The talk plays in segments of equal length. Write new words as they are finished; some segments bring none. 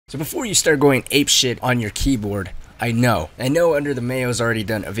So before you start going apeshit on your keyboard, I know Underthemayo's already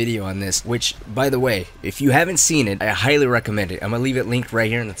done a video on this, which, by the way, if you haven't seen it, I highly recommend it. I'm gonna leave it linked right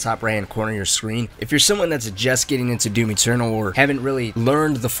here in the top right hand corner of your screen. If you're someone that's just getting into Doom Eternal or haven't really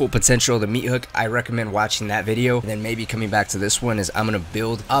learned the full potential of the Meathook, I recommend watching that video and then maybe coming back to this one, as I'm gonna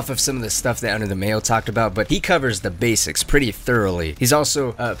build off of some of the stuff that Underthemayo talked about, but he covers the basics pretty thoroughly. He's also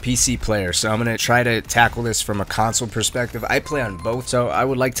a PC player, so I'm gonna try to tackle this from a console perspective. I play on both, so I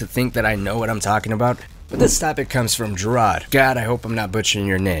would like to think that I know what I'm talking about. But this topic comes from Gerard, God, I hope I'm not butchering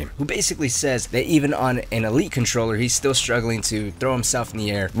your name, who basically says that even on an elite controller, he's still struggling to throw himself in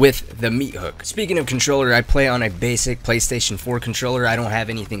the air with the Meathook. Speaking of controller, I play on a basic PlayStation 4 controller. I don't have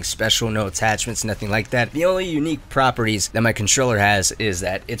anything special, no attachments, nothing like that. The only unique properties that my controller has is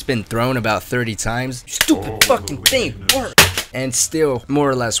that it's been thrown about 30 times. Stupid fucking thing, work! And still more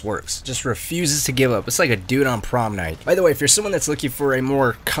or less works. Just refuses to give up. It's like a dude on prom night. By the way, if you're someone that's looking for a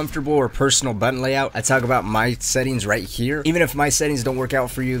more comfortable or personal button layout, I talk about my settings right here. Even if my settings don't work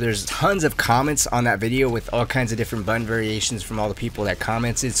out for you, there's tons of comments on that video with all kinds of different button variations from all the people that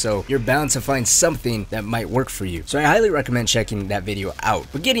commented, so you're bound to find something that might work for you. So I highly recommend checking that video out.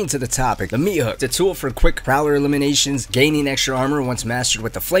 But getting to the topic, the Meathook, the tool for quick prowler eliminations, gaining extra armor once mastered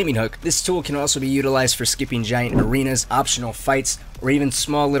with the flaming hook. This tool can also be utilized for skipping giant arenas, optional fights, or even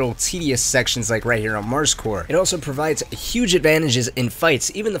small little tedious sections like right here on Mars Core. It also provides huge advantages in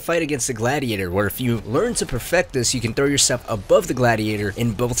fights, even the fight against the Gladiator, where if you learn to perfect this, you can throw yourself above the Gladiator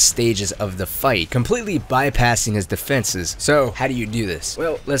in both stages of the fight, completely bypassing his defenses. So how do you do this?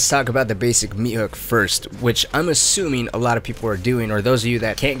 Well, let's talk about the basic Meathook first, which I'm assuming a lot of people are doing, or those of you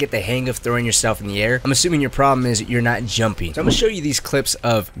that can't get the hang of throwing yourself in the air, I'm assuming your problem is you're not jumping. So I'm gonna show you these clips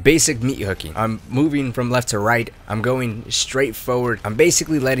of basic Meathooking. I'm moving from left to right, I'm going straight forward, I'm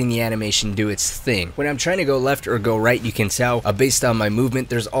basically letting the animation do its thing. When I'm trying to go left or go right, you can tell based on my movement,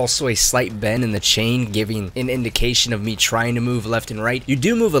 there's also a slight bend in the chain, giving an indication of me trying to move left and right. You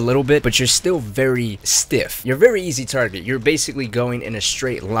do move a little bit, but you're still very stiff. You're a very easy target. You're basically going in a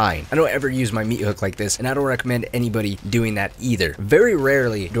straight line. I don't ever use my Meathook like this, and I don't recommend anybody doing that either. Very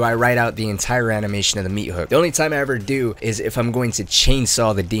rarely do I write out the entire animation of the Meathook. The only time I ever do is if I'm going to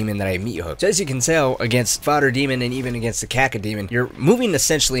chainsaw the demon that I Meathook. So as you can tell, against Fodder Demon and even against the Caca Demon, you're moving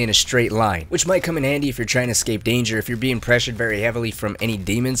essentially in a straight line, which might come in handy if you're trying to escape danger. If you're being pressured very heavily from any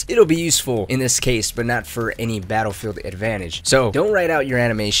demons, it'll be useful in this case, but not for any battlefield advantage. So don't write out your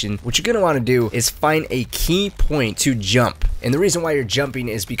animation. What you're going to want to do is find a key point to jump. And the reason why you're jumping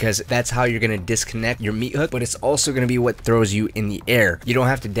is because that's how you're going to disconnect your Meathook, but it's also going to be what throws you in the air. You don't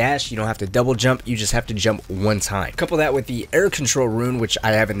have to dash, you don't have to double jump, you just have to jump one time. Couple that with the air control rune, which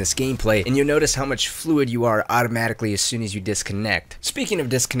I have in this gameplay, and you'll notice how much fluid you are automatically as soon as you disconnect. Speaking of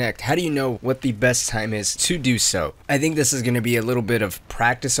disconnect, how do you know what the best time is to do so? I think this is going to be a little bit of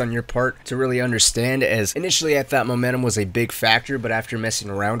practice on your part to really understand, as initially I thought momentum was a big factor, but after messing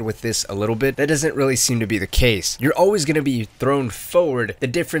around with this a little bit, that doesn't really seem to be the case. You're always going to be thrown forward. The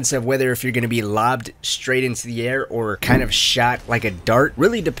difference of whether if you're going to be lobbed straight into the air or kind of shot like a dart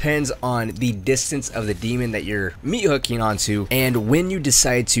really depends on the distance of the demon that you're Meathooking onto and when you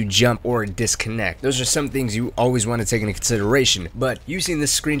decide to jump or disconnect. Those are some things you always want to take into consideration, but using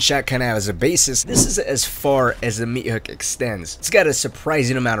this screenshot kind of as a basis, this is as far as the Meathook extends. It's got a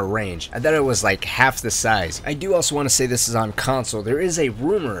surprising amount of range. I thought it was like half the size. I do also want to say this is on console. There is a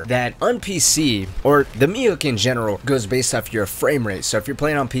rumor that on PC, or the Meathook in general, goes based off your frame rate. So if you're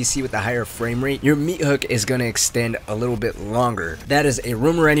playing on PC with a higher frame rate, your Meathook is going to extend a little bit longer. That is a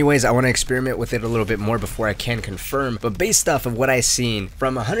rumor anyways. I want to experiment with it a little bit more before I can confirm, but based off of what I've seen,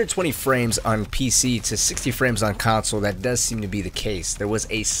 from 120 frames on PC to 60 frames on console, that does seem to be the case. There was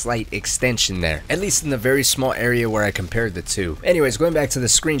a slight extension there, at least in the very small area where I compared the two. Anyways, going back to the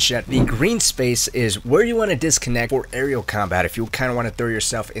screenshot, the green space is where you want to disconnect for aerial combat. If you kind of want to throw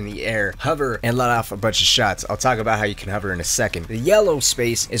yourself in the air, hover, and let off a bunch of shots. I'll talk about how you can hover in a second. The yellow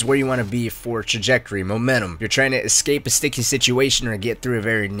space is where you want to be for trajectory, momentum. You're trying to escape a sticky situation or get through a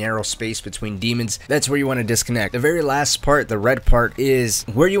very narrow space between demons. That's where you want to disconnect. The very last part, the red part, is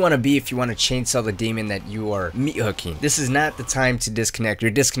where you want to be if you want to chainsaw the demon that you are Meathooking. This is not the time to disconnect.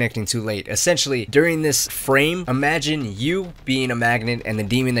 You're disconnecting too late. Essentially, during this frame, imagine you being a magnet and the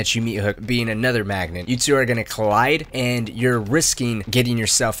demon that you Meathook being another magnet. You two are going to collide and you're risking getting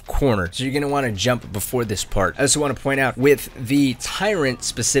yourself cornered. So you're going to want to jump before this part. I also want to point out with the Tyrant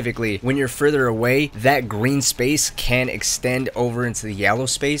specifically, when you're further away, that green space can extend over into the yellow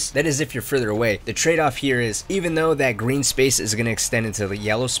space. That is if you're further away. The trade-off here is, even though that green space is going to extend into the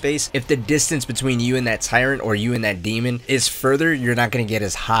yellow space, if the distance between you and that Tyrant or you and that demon is is further, you're not going to get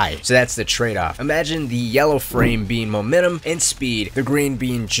as high. So that's the trade-off. Imagine the yellow frame being momentum and speed, the green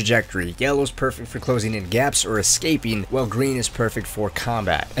being trajectory. Yellow's perfect for closing in gaps or escaping, while green is perfect for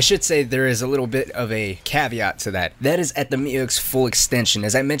combat. I should say there is a little bit of a caveat to that. That is at the Meathook's full extension.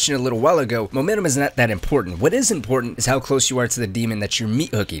 As I mentioned a little while ago, momentum is not that important. What is important is how close you are to the demon that you're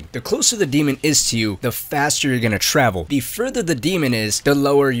meat hooking. The closer the demon is to you, the faster you're going to travel. The further the demon is, the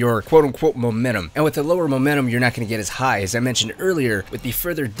lower your quote-unquote momentum. And with the lower momentum, you're not going to get as high. As I mentioned earlier, with the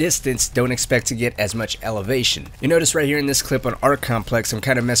further distance, don't expect to get as much elevation. You notice right here in this clip on Art Complex, I'm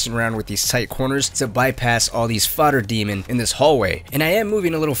kind of messing around with these tight corners to bypass all these fodder demon in this hallway. And I am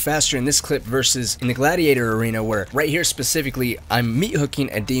moving a little faster in this clip versus in the Gladiator arena, where right here specifically, I'm meat hooking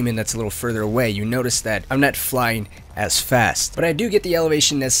a demon that's a little further away. You notice that I'm not flying as fast, but I do get the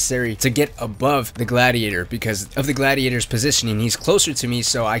elevation necessary to get above the Gladiator because of the Gladiator's positioning. He's closer to me,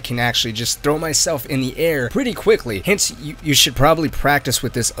 so I can actually just throw myself in the air pretty quickly. Hence, you should probably practice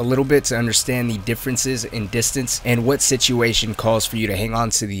with this a little bit to understand the differences in distance and what situation calls for you to hang on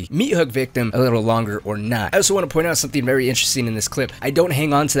to the meat hook victim a little longer or not. I also want to point out something very interesting in this clip. I don't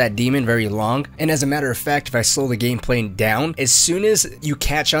hang on to that demon very long, and as a matter of fact, if I slow the gameplay down, as soon as you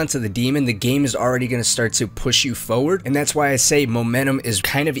catch on to the demon, the game is already going to start to push you forward. And that's why I say momentum is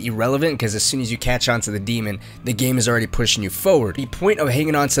kind of irrelevant, because as soon as you catch on to the demon, the game is already pushing you forward. The point of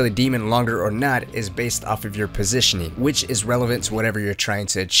hanging on to the demon longer or not is based off of your positioning, which is relevant to whatever you're trying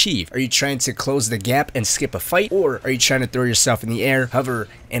to achieve. Are you trying to close the gap and skip a fight, or are you trying to throw yourself in the air, hover,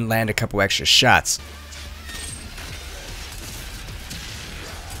 and land a couple extra shots?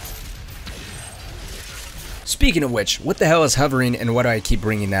 Speaking of which, what the hell is hovering and why do I keep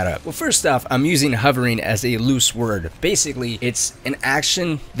bringing that up? Well, first off, I'm using hovering as a loose word. Basically, it's an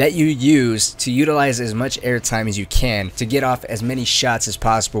action that you use to utilize as much airtime as you can to get off as many shots as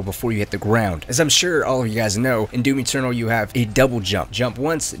possible before you hit the ground. As I'm sure all of you guys know, in Doom Eternal you have a double jump. Jump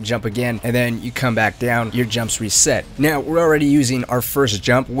once, jump again, and then you come back down, your jumps reset. Now, we're already using our first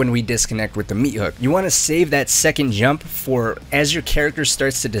jump when we disconnect with the meat hook. You want to save that second jump for as your character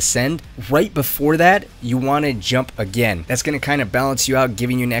starts to descend. Right before that, you want to jump again. That's going to kind of balance you out,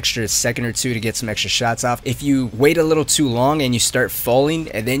 giving you an extra second or two to get some extra shots off. If you wait a little too long and you start falling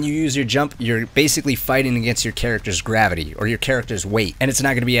and then you use your jump, you're basically fighting against your character's gravity or your character's weight, and it's not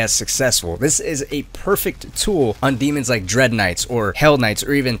going to be as successful. This is a perfect tool on demons like Dread Knights or Hell Knights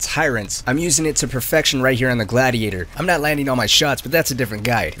or even Tyrants. I'm using it to perfection right here on the Gladiator. I'm not landing all my shots, but that's a different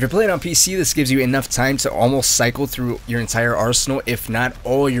guide. If you're playing on PC, this gives you enough time to almost cycle through your entire arsenal, if not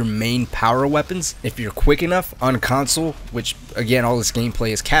all your main power weapons. If you're quick enough on console, which again all this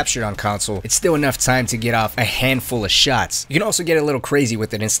gameplay is captured on console, it's still enough time to get off a handful of shots. You can also get a little crazy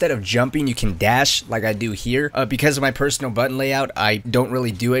with it. Instead of jumping, you can dash like I do here. Because of my personal button layout, I don't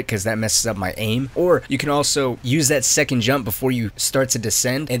really do it because that messes up my aim. Or you can also use that second jump before you start to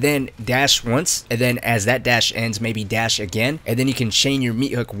descend and then dash once, and then as that dash ends, maybe dash again, and then you can chain your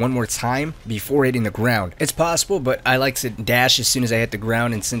meat hook one more time before hitting the ground. It's possible, but I like to dash as soon as I hit the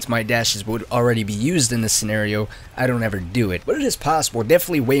ground, and since my dashes would already be used in this scenario, I don't ever do it. But it is possible.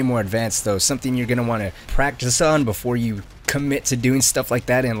 Definitely way more advanced though. Something you're going to want to practice on before you commit to doing stuff like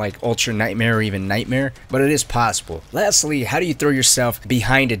that in like Ultra Nightmare or even Nightmare, but it is possible. Lastly, how do you throw yourself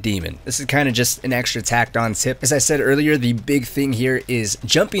behind a demon? This is kind of just an extra tacked on tip. As I said earlier, the big thing here is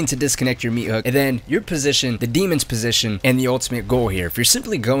jumping to disconnect your meat hook, and then your position, the demon's position, and the ultimate goal here. If you're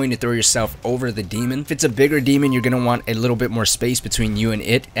simply going to throw yourself over the demon, if it's a bigger demon, you're going to want a little bit more space between you and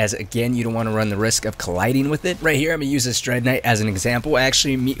it, as again, you don't want to run the risk of colliding with it. Right here, I'm going to use this Dread Knight as an example. I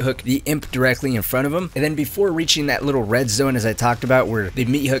actually meat hook the imp directly in front of him, and then before reaching that little red zone, as I talked about, where the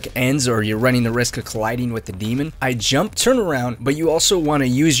meat hook ends or you're running the risk of colliding with the demon, I jump, turn around, but you also want to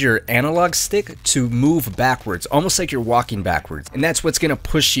use your analog stick to move backwards, almost like you're walking backwards, and that's what's going to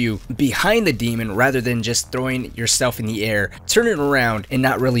push you behind the demon rather than just throwing yourself in the air, turning around and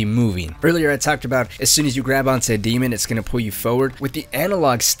not really moving. Earlier I talked about as soon as you grab onto a demon, it's going to pull you forward. With the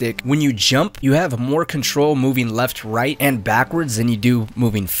analog stick, when you jump, you have more control moving left, right, and backwards than you do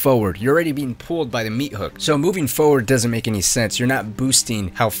moving forward. You're already being pulled by the meat hook, so moving forward doesn't make any sense. You're not boosting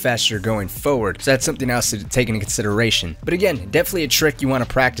how fast you're going forward, so that's something else to take into consideration. But again, definitely a trick you want to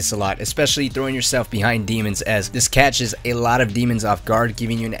practice a lot, especially throwing yourself behind demons, as this catches a lot of demons off guard,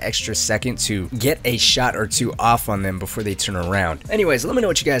 giving you an extra second to get a shot or two off on them before they turn around. Anyways, let me know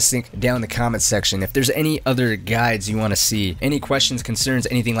what you guys think down in the comment section. If there's any other guides you want to see, any questions, concerns,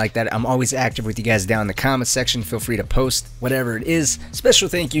 anything like that, I'm always active with you guys down in the comment section. Feel free to post whatever it is. Special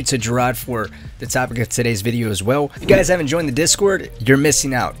thank you to Gerard for the topic of today's video as well. If you guys haven't joined the Discord, you're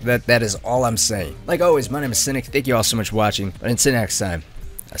missing out. That is all I'm saying. Like always, my name is Cynic. Thank you all so much for watching, but until next time,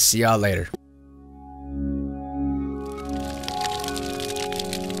 I'll see y'all later.